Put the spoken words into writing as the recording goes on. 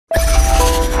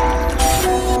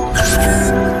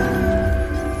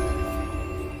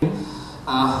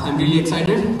I'm really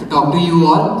excited to talk to you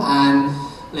all, and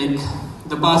like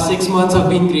the past 6 months have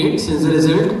been great since the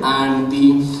result, and the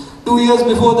 2 years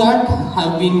before that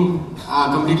have been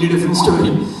a completely different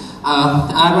story.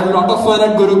 I've had a lot of fun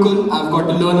at Gurukul. I've got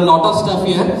to learn a lot of stuff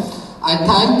here. I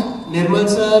thank Nirmal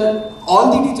sir,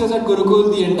 all the teachers at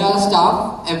Gurukul, the entire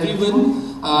staff, everyone.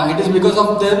 It is because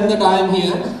of them that I am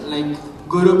here. Like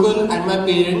Gurukul and my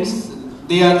parents,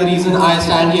 they are the reason I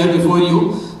stand here before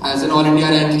you as an All India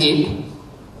rank 8.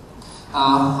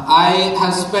 I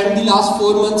have spent the last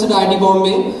 4 months at IIT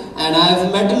Bombay, and I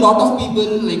have met a lot of people,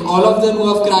 like all of them who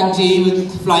have cracked JEE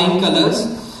with flying colors.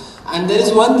 And there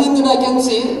is one thing that I can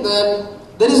say, that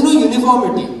there is no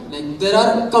uniformity. Like there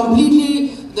are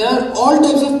all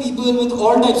types of people with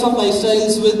all types of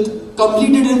lifestyles, with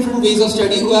completely different ways of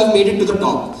study who have made it to the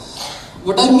top.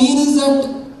 What I mean is that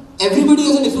everybody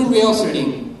has a different way of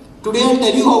studying. Today I'll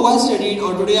tell you how I studied,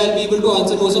 or today I'll be able to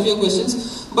answer most of your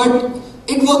questions, but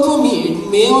it worked for me.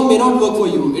 It may or may not work for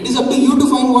you. It is up to you to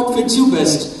find what fits you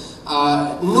best.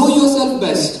 Know yourself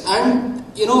best, and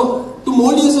to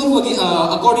mold yourself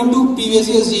according to previous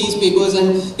year's JEE papers,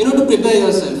 and to prepare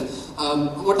yourself.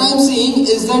 What I am saying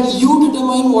is that you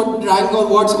determine what rank or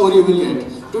what score you will get.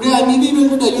 Today I may be able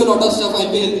to tell you a lot of stuff.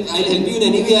 I'll help you in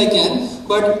any way I can,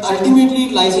 but ultimately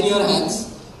it lies in your hands.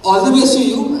 All the best to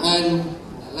you, and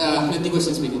let the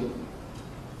questions begin.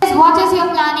 What is your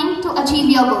planning to achieve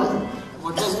your goal?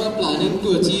 What was my planning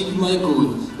to achieve my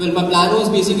goal? Well, my plan was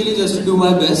basically just to do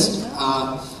my best.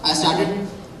 I started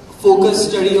focused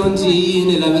study on JEE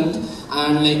in 11th,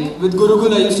 and like with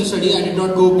Gurukul I used to study. I did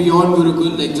not go beyond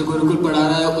Gurukul. Like जो Gurukul पढ़ा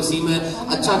रहा है उसी में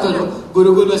अच्छा करो.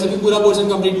 Gurukul वैसे भी पूरा पोर्शन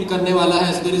कंप्लीट करने वाला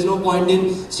है. So there is no point in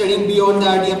studying beyond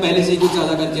that या पहले से ही कुछ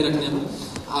ज़्यादा करके रखने में.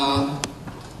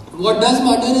 What does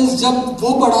matter is जब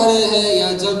वो पढ़ा रहे हैं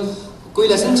या जब कोई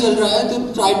लेसन चल रहा है,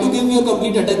 तो try to give your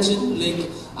complete attention. Like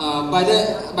by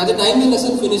the time the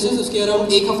lesson finishes, उसके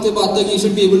around 1 हफ्ते बाद तक you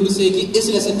should be able to say कि इस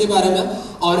lesson के बारे में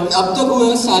और अब तक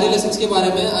हुए सारे lessons के बारे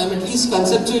में I am at least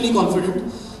conceptually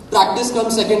confident. Practice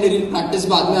comes secondary, practice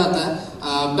बाद में आता है.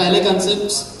 पहले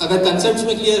concepts, अगर concepts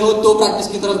में clear हो तो practice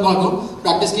की तरफ भागो.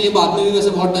 Practice के लिए बाद में भी वैसे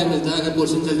बहुत time मिलता है अगर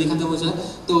portion जल्दी खत्म हो जाए.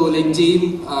 तो like JEE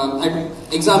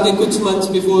exam के कुछ months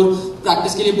before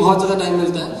practice के लिए बहुत ज़्यादा time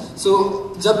मिलता है. So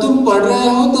जब तुम पढ़ रहे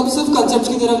हो तब सिर्फ concepts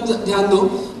की तरफ ध्यान दो.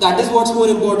 That is what's more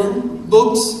important.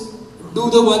 Books,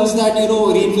 do the ones that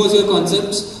reinforce your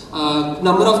concepts.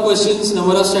 Number of questions,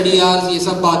 number of study hours, ये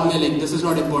सब बाद में. Like this is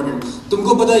not important.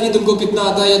 तुमको पता है कि तुमको कितना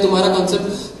आता है या तुम्हारा concept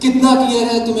कितना clear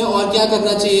है, तुम्हें और क्या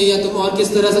करना चाहिए या तुम और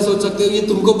किस तरह से सोच सकते हो, ये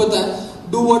तुमको पता है.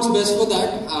 Do what's best for that.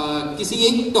 किसी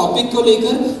एक topic को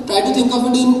लेकर try to think of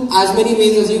it in as many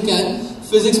ways as you can.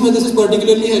 Physics में this is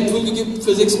particularly helpful क्योंकि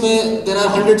physics में there are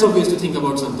hundreds of ways to think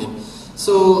about something.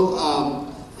 So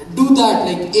do that.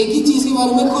 Like एक ही चीज के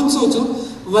बारे में खुद सोचो.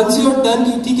 Once you are done,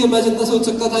 ठीक है मैं जितना सोच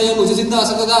सकता था या मुझे जितना आ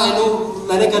सकता था, I know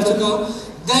मैंने कर चुका हूँ.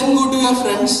 Then go to your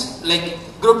friends. Like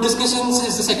group discussions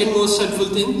is the second most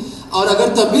helpful thing. और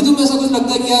अगर तब भी तुम्हें ऐसा कुछ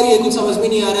लगता है कि यार ये कुछ समझ में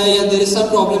नहीं आ रहा है या there is some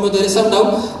problem or there is some doubt,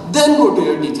 then go to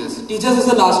your teachers. Teachers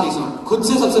is the last resort. खुद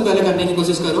से सबसे पहले करने की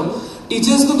कोशिश करो.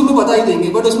 Teachers तो तुम्हें बता ही देंगे,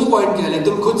 but उसमें point क्या है?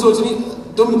 तुम खुद सोचनी,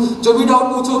 तुम जो भी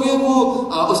डाउट पूछोगे वो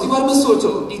उसके बारे में सोचो.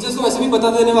 टीचर्स तो वैसे भी बता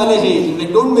देने वाले हैं.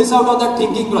 Like don't miss out on that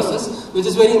thinking process, which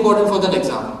is very important for that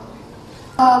exam.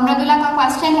 Mridula का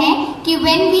क्वेश्चन है कि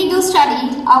when we do study,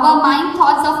 our mind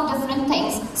thoughts of different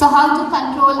things. So how to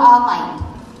control our mind?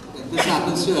 This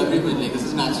happens to everyone. Like this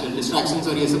is natural. Distractions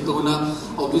और ये सब तो होना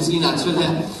obviously natural है.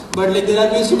 But like there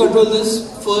are ways to control this.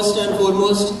 First and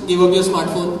foremost, give up your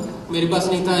smartphone. मेरे पास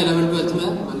नहीं था 11th 12th में,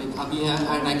 like अभी है,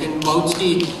 and I can vouch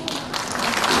कि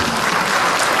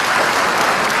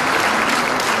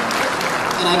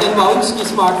कि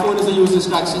smartphone is a use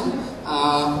distraction.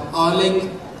 और लाइक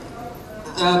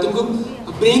तुमको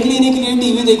ब्रेक लेने के लिए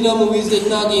टीवी देखना, मूवीज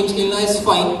देखना, गेम्स खेलना is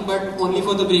fine, but only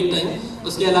for the break time.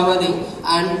 उसके अलावा नहीं.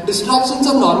 And distractions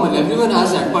are normal, everyone has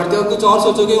that. पढ़ते वक्त कुछ और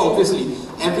सोचोगे, obviously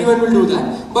everyone will do that,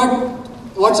 but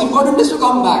what's important is to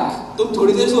come back. तुम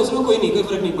थोड़ी देर सोच लो, कोई नहीं, कोई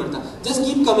फर्क नहीं पड़ता. Just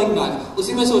keep coming back.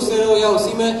 उसी में सोचते रहो या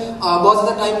उसी में बहुत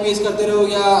ज्यादा टाइम वेस्ट करते रहो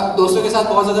या दोस्तों के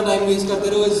साथ बहुत ज्यादा टाइम वेस्ट करते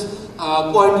रहो is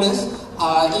pointless.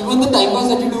 Even the time pass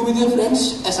that you do with your friends,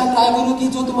 ऐसा ट्राई करो कि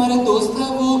जो तुम्हारे दोस्त हैं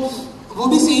वो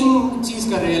भी सेम चीज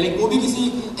कर रहे हैं. लाइक वो भी किसी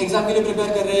एग्जाम के लिए प्रिपेयर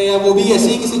कर रहे हैं या वो भी ऐसे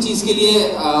ही किसी चीज के लिए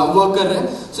वर्क कर रहे हैं.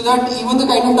 So that even the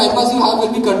kind of time pass you have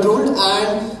will be controlled. And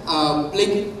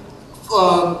like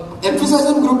emphasise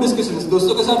on group discussions.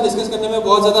 दोस्तों के साथ डिस्कस करने में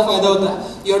बहुत ज्यादा फायदा होता है.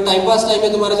 योर टाइम पास टाइम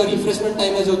है, तुम्हारा जो रिफ्रेशमेंट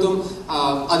टाइम है, जो तुम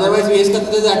अदरवाइज वेस्ट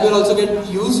करते थे, that will also get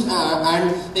used and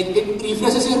like it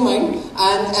refreshes your mind.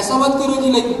 And ऐसा मत करो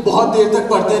कि लाइक बहुत देर तक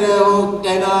पढ़ते रहे हो,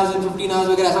 10 hours and 15 hours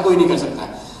वगैरह, ऐसा कोई नहीं कर सकता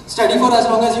है. Study for as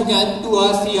long as you can, 2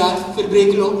 hours 3 hours, फिर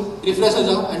ब्रेक लो, रिफ्रेश हो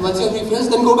जाओ, and once you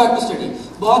refresh then go back to study.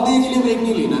 बहुत देर के लिए ब्रेक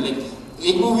नहीं लेना. लाइक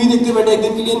एक मूवी देखते बैठे एक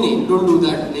दिन के लिए नहीं, don't do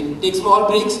that. Like take small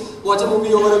breaks, watch a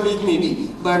movie over a week may be,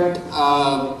 but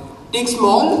take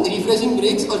small refreshing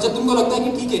breaks. और जब तुमको लगता है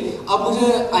कि ठीक है अब मुझे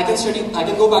I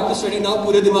can go back to study now,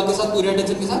 पूरे दिमाग के साथ, पूरे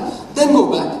अटेंशन के साथ, then go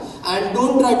back. And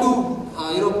don't try to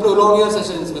prolong your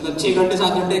sessions. मतलब 6 घंटे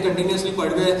 7 घंटे कंटिन्यूअसली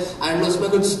पढ़ गए एंड उसमें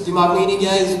कुछ दिमाग में ही नहीं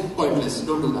गया, is pointless.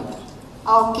 Don't do that.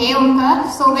 Okay, Onkar.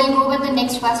 So we'll go with the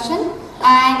next question.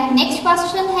 And next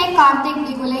question है कार्तिक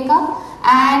दिगुले का,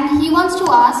 and he wants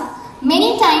to ask, many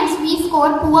times we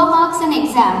score poor marks in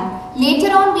exam.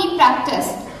 Later on we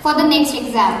practice for the next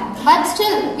exam, but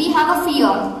still we have a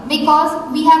fear because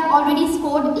we have already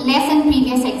scored less in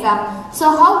previous exam.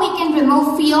 So how we can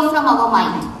remove fear from our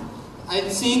mind?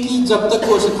 I'd say कि जब तक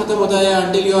question खत्म होता है,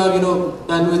 until you are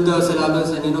done with the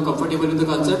syllabus and comfortable with the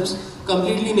concepts,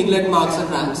 completely neglect marks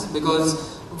and ranks because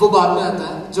वो बाद में आता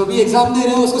है. जो भी एग्जाम दे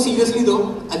रहे हो उसको सीरियसली दो.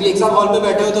 अभी एग्जाम हॉल में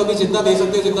बैठे हो तो अभी जितना दे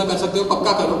सकते हो जितना कर सकते हो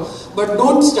पक्का करो, but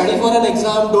don't study for an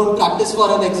exam, don't practice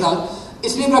for an exam.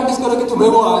 इसलिए प्रैक्टिस करो कि तुम्हें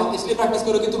वो आए, इसलिए प्रैक्टिस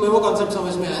करो कि तुम्हें वो कॉन्सेप्ट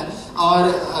समझ में आए. और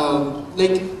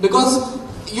लाइक बिकॉज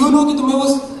यू नो कि तुम्हें वो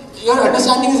your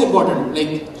understanding is important.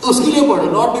 Like उसके लिए पढ़ो,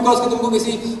 नॉट बिकॉज कि तुमको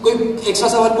किसी कोई एक्स्ट्रा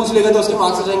सवाल पूछ लेगा तो उसके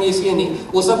मार्क्स आ जाएंगे, इसलिए नहीं.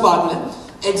 वो सब बाद में.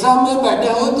 एग्जाम में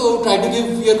बैठे हो तो try to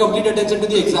give your complete attention to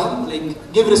the exam. Like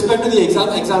give respect to the exam.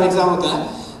 Exam होता है,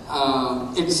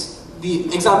 इट्स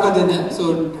द एग्जाम का दिन है, so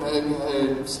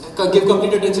give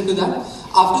complete attention to that.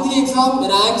 After the exam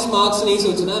ranks marks नहीं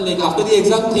सोचना. Like after the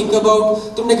exam think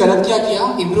about तुमने गलत क्या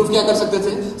किया, इंप्रूव क्या कर सकते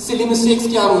थे, सिली मिस्टेक्स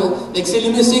क्या हुए. Like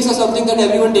silly mistakes are something that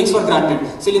everyone takes for granted.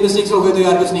 Silly mistakes हो गए तो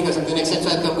यार कुछ नहीं कर सकते, नेक्स्ट टाइम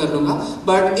शायद कम कर लूंगा,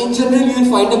 but in general you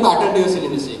will find a pattern to your silly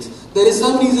mistakes. There is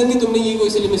some reason कि तुमने ये कोई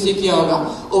सिली मिस्टेक किया होगा.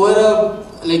 ओवर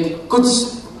लाइक कुछ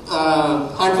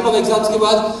हैंडफुल ऑफ एग्जाम्स के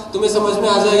बाद तुम्हें समझ में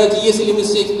आ जाएगा कि ये सिली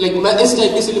मिस्टेक, लाइक मैं इस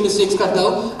टाइप की सिली मिस्टेक्स करता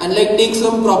हूँ, and like take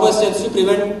some proper steps to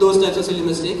prevent those types of silly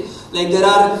mistake. Like there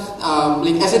are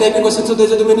like ऐसे टाइप के क्वेश्चंस होते हैं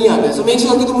जो तुम्हें नहीं आते, सो मेक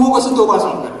श्योर कि तुम वो क्वेश्चन 2 बार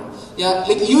सॉल्व कर रहे हो, या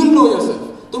like you will know yourself,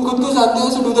 तुम खुद को जानते हो,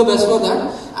 so do the best for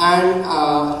that.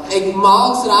 And एक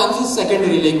marks ranks is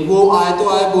secondary. Like वो आए तो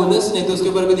आए बोनस, नहीं तो उसके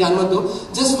ऊपर भी ध्यान मत दो.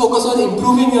 Just focus on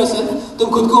improving yourself. तुम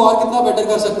खुद को और कितना बेटर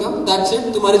कर सकते हो, दैट्स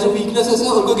इट. तुम्हारे जो वीकनेसेस है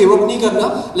उनको गिव अप नहीं करना.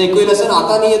 लाइक कोई लेसन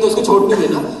आता नहीं है तो उसको छोड़ नहीं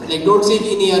देना. लाइक डोंट से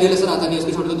कि नहीं यार ये लेसन आता नहीं है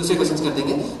उसको छोड़ दो, दूसरे क्वेश्चंस कर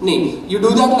देंगे. नहीं, you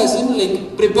do that lesson. Like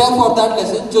prepare for that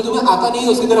lesson. जो तुम्हें आता नहीं है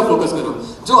उसकी तरफ फोकस करो.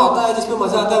 जो आता है, जिसमें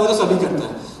मजा आता है, वो तो सभी करता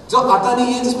है. जो आता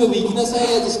नहीं है, जिसमें वीकनेस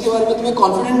है या जिसके बारे में तुम्हें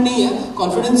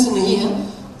कॉन्फिडेंस नहीं है,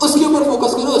 उसके ऊपर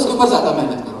फोकस करो, उसके ऊपर ज्यादा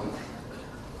मेहनत करो.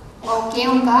 ओके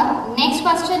ओंकार, नेक्स्ट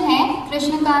क्वेश्चन है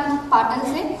कृष्णकांत पाटिल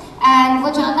से, एंड वो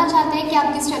जानना चाहते हैं कि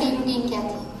आपकी स्टडी रूटीन क्या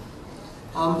थी.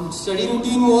 Study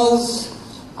routine was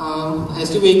I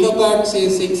used to wake up at say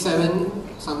 6-7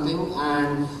 something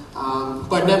and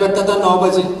पढ़ने बैठता था 9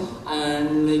 बजे, एंड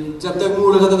लाइक जब तक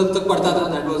मूड होता था तब तक पढ़ता था.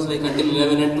 That was like until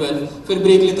 11 and 12. फिर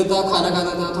ब्रेक लेता था, खाना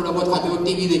खाता था, थोड़ा बहुत खाते वक्त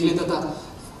टीवी देख लेता था,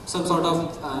 some sort of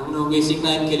wasting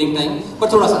time, killing time,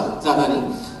 पर थोड़ा सा, ज़्यादा नहीं.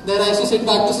 Then I used to sit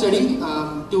back to study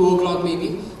 2 o'clock maybe,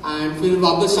 and फिर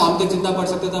वापस शाम तक जितना पढ़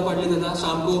सकता था पढ़ लेता था.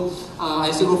 शाम को I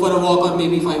used to go for a walk, or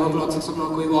maybe 5 o'clock 6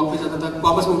 o'clock कोई वॉक पे जाता था,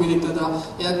 वापस मूवी देखता था,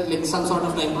 या like some sort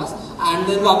of time pass,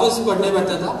 and then वापस पढ़ने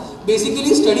बैठता था.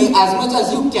 Basically study as much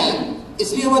as you can.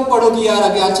 इसलिए मत पढ़ो कि यार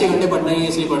अभी आज 6 घंटे पढ़ना है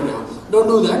इसलिए पढ़ रहे हो. Don't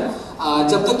do that.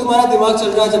 जब तक तुम्हारा दिमाग चल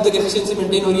रहा है, जब तक एफिशिएंसी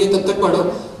मेंटेन हो रही है, तब तक पढ़ो.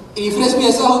 रिफ्रेश भी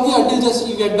ऐसा हो कि until just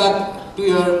you get back to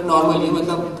your normal.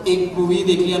 मतलब एक मूवी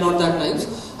देख लिया, not that types.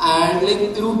 And like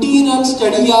routine and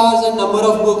study hours and number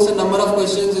of books and number of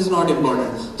questions is not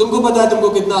important. तुमको पता है तुमको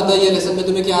कितना आता है, ये लेसन में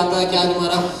तुम्हें क्या आता है, क्या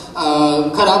तुम्हारा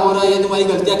खराब हो रहा है, ये तुम्हारी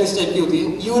गलतियाँ किस टाइप की होती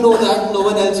है. You know that, no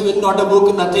one else will, not a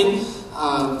book, nothing.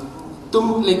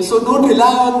 तुम like so don't rely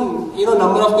on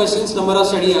number of questions, number of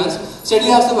study hours.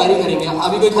 Study hours तो वैरी करेंगे.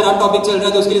 अभी कोई खराब टॉपिक चल रहा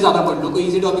है तो उसके लिए ज्यादा पढ़ लो, कोई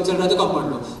इजी टॉपिक चल रहा है तो कम पढ़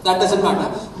लो. That doesn't matter.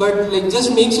 But like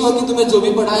just make sure कि तुम्हें जो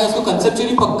भी पढ़ा है उसको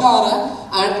conceptually पक्का आ रहा है,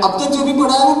 and अब तक जो भी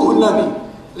पढ़ा है वो भूलना नहीं.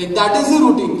 Like that is the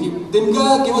routine. दिन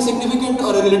का give a significant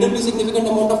or a relatively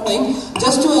significant amount of time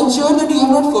just to ensure that you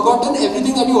have not forgotten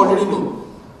everything that you already know.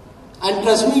 And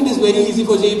trust me, it is very easy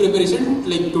for JEE preparation.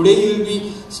 Like today you will be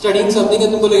studying something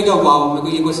and तुमको लगेगा वाव मेरे को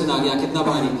ये question आ गया कितना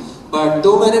भारी, but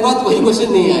 2 महीने बाद वही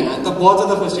क्वेश्चन नहीं आएगा, तब बहुत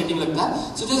ज्यादा फ्रस्ट्रेटिंग लगता है.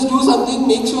 So just do something,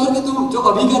 make sure कि तुम जो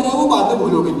अभी कर रहे हो वो बाद में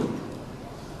भूलोगे नहीं.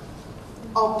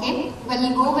 Okay, well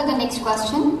go with the next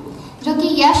question, जो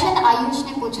कि यश एंड आयुष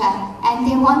ने पूछा है, and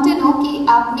they want to know कि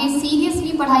आपने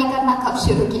सीरियसली पढ़ाई करना कब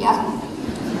शुरू किया.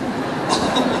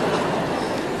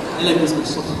 I like this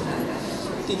question.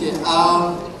 ठीक है.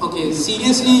 ओके,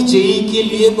 सीरियसली जेई के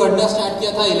लिए पढ़ना स्टार्ट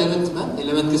किया था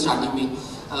 11th के स्टार्टिंग में.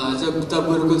 जब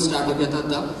तब गुरुकुल स्टार्ट हो गया था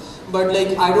तब. But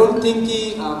like I don't think कि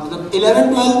मतलब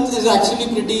 11th-12th is actually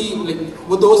pretty like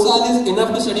वो 2 साल is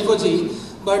enough to study for JEE.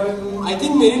 But I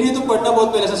think मेरे लिए तो पढ़ना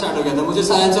बहुत पहले से स्टार्ट हो गया था. मुझे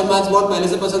साइंस और मैथ्स बहुत पहले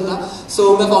से पसंद था. सो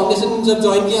मैं फाउंडेशन जब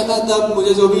ज्वाइन किया था तब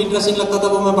मुझे जो भी इंटरेस्टिंग लगता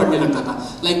था वो मैं पढ़ने लगता था.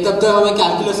 लाइक तब तक हमें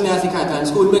कैलकुलस नया सिखाया था.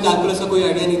 स्कूल में कैलकुलस का कोई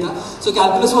आइडिया नहीं था. सो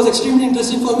calculus was extremely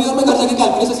interesting for me और मैं घर जाके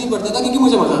कैलकुलस ऐसे ही पढ़ता था क्योंकि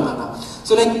मुझे मजा आता था.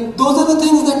 So like those are the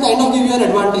things that kind of give you an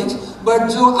advantage. But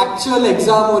जो एक्चुअल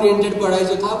एग्जाम ओरिएंटेड पढ़ाई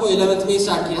जो था वो 11th में ही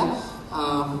स्टार्ट किया.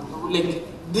 Like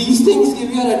these things give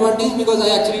you an advantage because I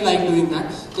actually like doing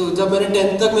that. तो जब मैंने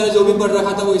 10th तक मैंने जो भी पढ़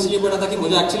रखा था वो इसलिए पढ़ा था कि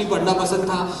मुझे एक्चुअली पढ़ना पसंद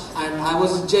था and I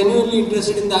was genuinely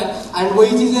interested in that. and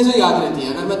वही चीज़ें जो याद रहती है.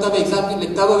 अगर मैं तब एग्जाम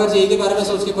तब अगर जेईई के बारे में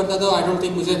सोच के पढ़ता था I don't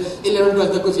think मुझे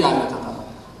 11th-12th तक कुछ याद रहता था.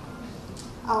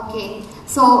 ओके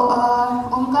सो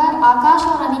ओमकार, आकाश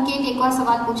और अनिकेत एक और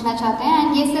सवाल पूछना चाहते हैं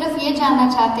एंड ये सिर्फ ये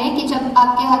जानना चाहते हैं कि जब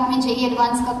आपके हाथ में जेईई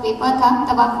एडवांस का पेपर था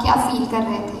तब आप क्या फील कर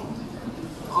रहे थे?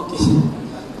 Okay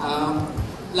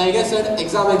like I said,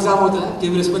 exam होता है.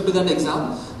 Give respect to that exam,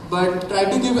 but try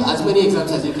to give as many exams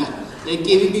as you can. Like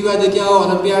KVPY देके आओ,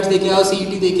 Olympiads देके आओ,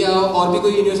 CET देके आओ, और भी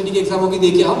कोई यूनिवर्सिटी की एग्जाम होगी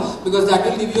देके आओ, because that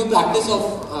will give you a practice of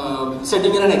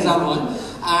sitting in an exam hall.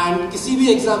 And किसी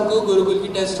भी एग्जाम को गुरुकुल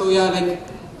की टेस्ट हो या like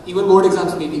even board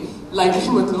exams में भी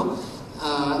lightly मत लो.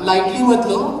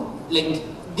 Like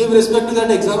give respect to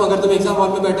that exam. अगर तुम एग्जाम हॉल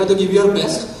में बैठे हो तो give your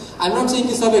best. I'm not saying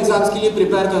कि सब एग्जाम्स के लिए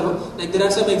प्रिपेयर करो. Like there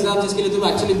are some exams जिसके लिए तुम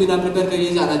एक्चुअली बिना प्रिपेयर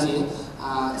करिए जाना चाहिए.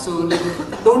 So like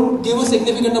don't give a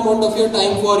significant amount of your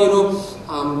time for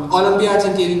Olympiads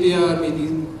and KVP or maybe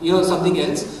something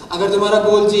else. अगर तुम्हारा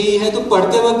गोल जेईई है तो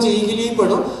पढ़ते वक्त जेईई के लिए ही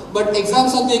पढ़ो. But एग्जाम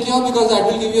सब देखे आओ because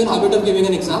that will give you a habit of giving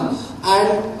an exam. And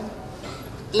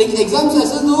like exams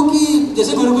ऐसे दो कि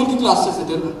जैसे गुरुकुल की क्लासेस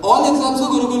थे. ऑल एग्जाम्स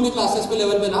को गुरुकुल के क्लासेस पे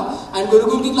लेवल पे लाओ एंड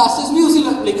गुरुकुल की क्लासेस भी उसी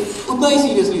like उतना ही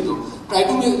सीरियसली दो. ट्राई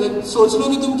टू सोच लो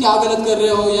कि तुम क्या गलत कर रहे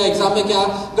हो या एग्जाम में क्या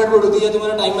गड़बड़ होती है,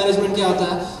 तुम्हारा टाइम मैनेजमेंट क्या होता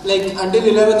है. Like until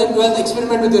 11th and 12th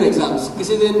experiment with your exams.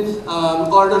 किसी दिन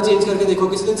ऑर्डर चेंज करके देखो,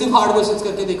 किसी दिन सिर्फ हार्ड क्वेश्चंस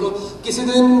करके देखो, किसी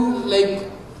दिन like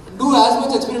do as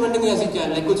much experimenting as you can.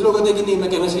 Like कुछ लोग होते हैं कि नहीं मैं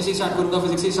केमिस्ट्री से स्टार्ट करूंगा,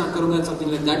 फिजिक्स से स्टार्ट करूंगा,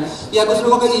 समथिंग लाइक दैट. या कुछ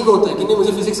लोगों का ईगो होता है कि नहीं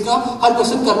मुझे फिजिक्स का हर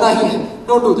क्वेश्चन करना ही है.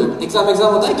 Don't do that.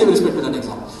 एग्जाम होता है, give respect to that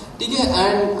exam. ठीक है.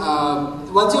 And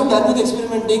once you are done with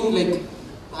experimenting like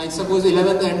I suppose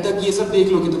 11th and तक ये सब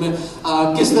देख लो कि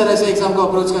तुम्हें किस तरह से एग्जाम को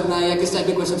अप्रोच करना है या किस टाइप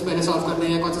के क्वेश्चंस पहले सॉल्व करने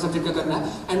हैं या कौन सा सब्जेक्ट का करना है.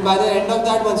 And by the end of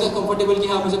that once you are comfortable कि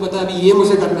हाँ मुझे पता है अभी ये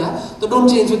मुझे करना है, तो don't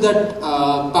change with that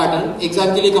pattern.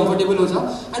 Exam के लिए कंफर्टेबल हो जाओ.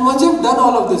 And once you have done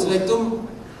all of this like तुम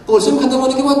पोर्शन खत्म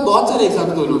होने के बाद बहुत सारे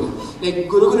एग्जाम दो लोग. Like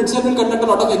Gurukul itself will conduct a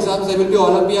lot of exams. There will be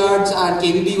Olympiads and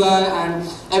KVPY and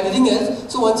everything else.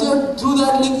 So once you are through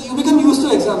that like you become used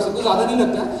to exams. तो ज्यादा नहीं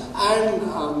लगता.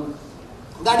 And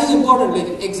that is important.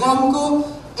 Like exam को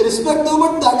respect दो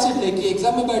but that's it. Like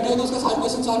exam में बैठे हो तो उसका सारे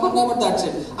क्वेश्चन सॉल्व करना है बट दैट्स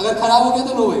इट. अगर खराब हो गया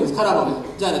तो नो वरीज, खराब हो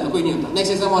गया जाने दो, कोई नहीं होता.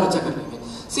 नेक्स्ट एग्जाम और अच्छा कर लेंगे.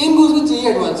 Same goes with JEE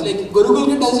advance. Like Gurukul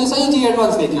के टेस्ट जैसा ही जेईई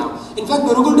एडवांस देख आओ. इनफैक्ट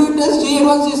गुरुकुल के टेस्ट जेईई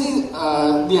एडवांस जैसे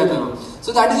दिया करो.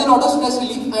 So that is a lot of stress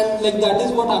relief and like that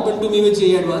is what happened to me with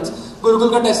JEE Advance. Gurukul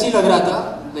का test ही लग रहा था.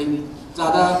 like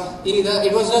ज़्यादा ये नहीं था.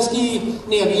 इट वॉज जस्ट कि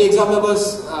नहीं अभी एग्जाम में बस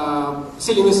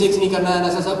सिली मिस्टेक्स नहीं करना है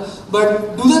ऐसा सब.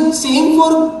 But do the same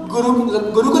for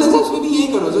Gurukul exams में भी यही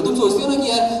करो. जो तुम सोचते हो ना कि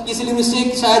यार ये सिली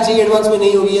मिस्टेक शायद जेईई एडवांस में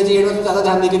नहीं होगी या जेईई एडवांस में ज़्यादा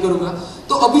ध्यान देके करूंगा,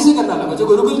 तो अभी से करना लगो. जो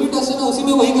गुरुकुल की टेस्ट है ना उसी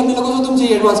में वही करने लगो जो तुम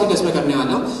जेईई एडवांस की टेस्ट में करने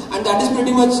वाले हो. And that is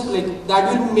pretty much like that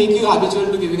will make you habitual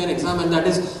to giving an exam and that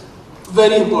is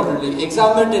very important. Like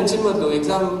exam में टेंशन मत लो.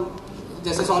 एग्जाम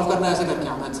जैसे सॉल्व करना है ऐसे करके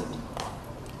आना. That's it.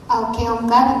 Okay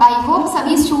Omkar, I hope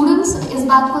सभी स्टूडेंट्स इस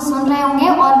बात को सुन रहे होंगे.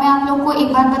 और मैं आप लोग को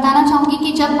एक बात बताना चाहूंगी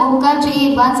कि जब ओमकार जेईई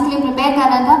एडवांस के लिए प्रिपेयर कर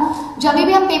रहा था, जब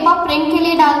भी हम पेपर प्रिंट के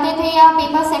लिए डालते थे या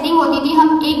पेपर सेटिंग होती थी,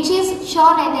 हम एक चीज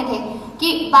श्योर रहते थे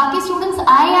कि बाकी स्टूडेंट्स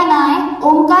आए या ना आए,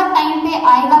 ओमकार टाइम पे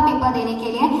आएगा पेपर देने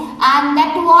के लिए. And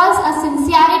that was a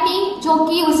sincerity जो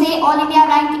कि उसे ऑल इंडिया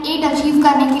रैंक 8 अचीव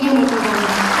करने के लिए लेके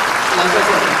गई.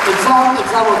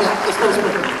 एग्जाम हो गया, इसको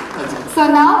रिस्पेक्ट करो. So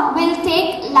now we'll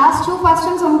take last 2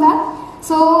 questions Omkar.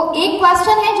 So एक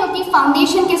क्वेश्चन है जो कि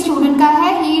फाउंडेशन के स्टूडेंट का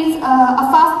है. He is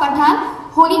Afaf Pathan,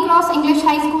 Holi cross English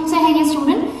high school से है ये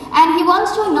student. And he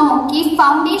wants to know कि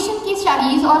फाउंडेशन की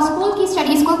स्टडीज और स्कूल की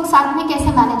स्टडीज को साथ में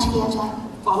कैसे मैनेज किया जाए.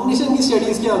 फाउंडेशन की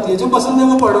स्टडीज क्या होती है? जो पसंद है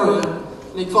वो पढ़ो यार.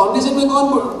 लाइक फाउंडेशन में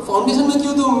फाउंडेशन में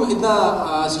क्यों तुम इतना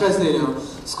स्ट्रेस दे रहे हो?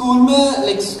 स्कूल में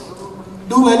like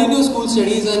do well in your school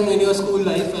studies and in your school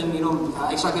life and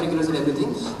extracurriculars and everything.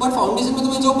 But foundation में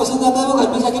तुम्हें जो पसंद आता है वो घर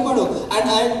में जाके पढ़ो. And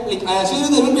I assure you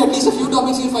there will be at least a few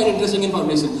topics you'll find interesting in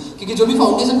foundation. क्योंकि जो भी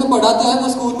foundation में पढ़ाते हैं वो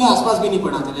स्कूल में आसपास भी नहीं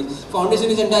पढ़ाते. Like foundation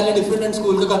is entirely different and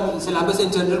school का syllabus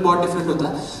in general बहुत different होता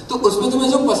है. तो उसमें तुम्हें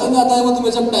जो पसंद आता है वो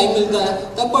तुम्हें जब टाइम मिलता है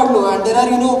तब पढ़ लो. And there are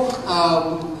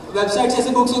वेबसाइट्स ऐसे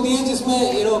बुक्स होती है जिसमें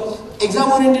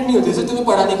एग्जाम ओरिएंटेड नहीं होती है, सिर्फ तुम्हें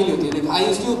पढ़ाने के लिए होती है. लाइक आई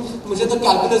यूज्ड टू, मुझे तो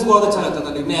कैलकुलस बहुत अच्छा लगता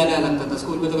था. नया नया लगता था,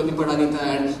 स्कूल में तो कभी पढ़ा नहीं था.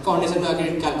 एंड फाउंडेशन में आके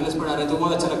कैलकुलस पढ़ा रहे तो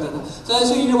बहुत अच्छा लगता था. सो I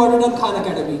used to read about it on Khan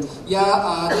academy. या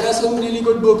there are some really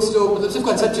good books जो मतलब सिर्फ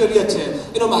कंसेप्चुअली अच्छे हैं.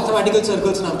 मैथमेटिकल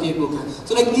सर्कल्स नाम की एक बुक है.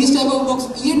 So like these type of books,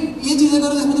 ये चीजें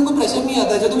करो जिसमें तुमको प्रेशर नहीं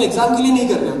आता है, जो तुम एग्जाम के लिए नहीं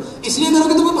कर रहे हो. इसलिए करो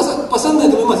कि तुम्हें पसंद है,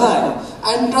 तुम्हें मजा आएगा.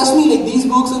 And trust me, like these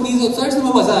books and these websites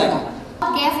तुम्हें मजा आएगा.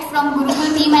 Gift from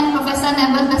Gurukul team and Professor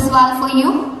Neville Biswal for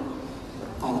you.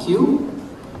 Thank you.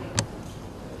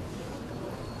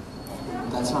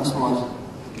 That's not small.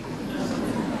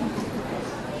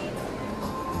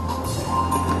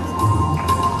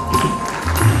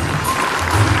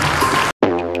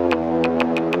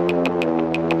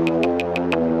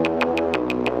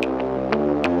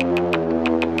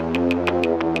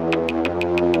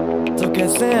 तो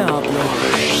कैसे हैं आप लोग?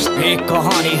 एक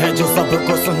कहानी है जो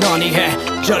सबको सुनानी है.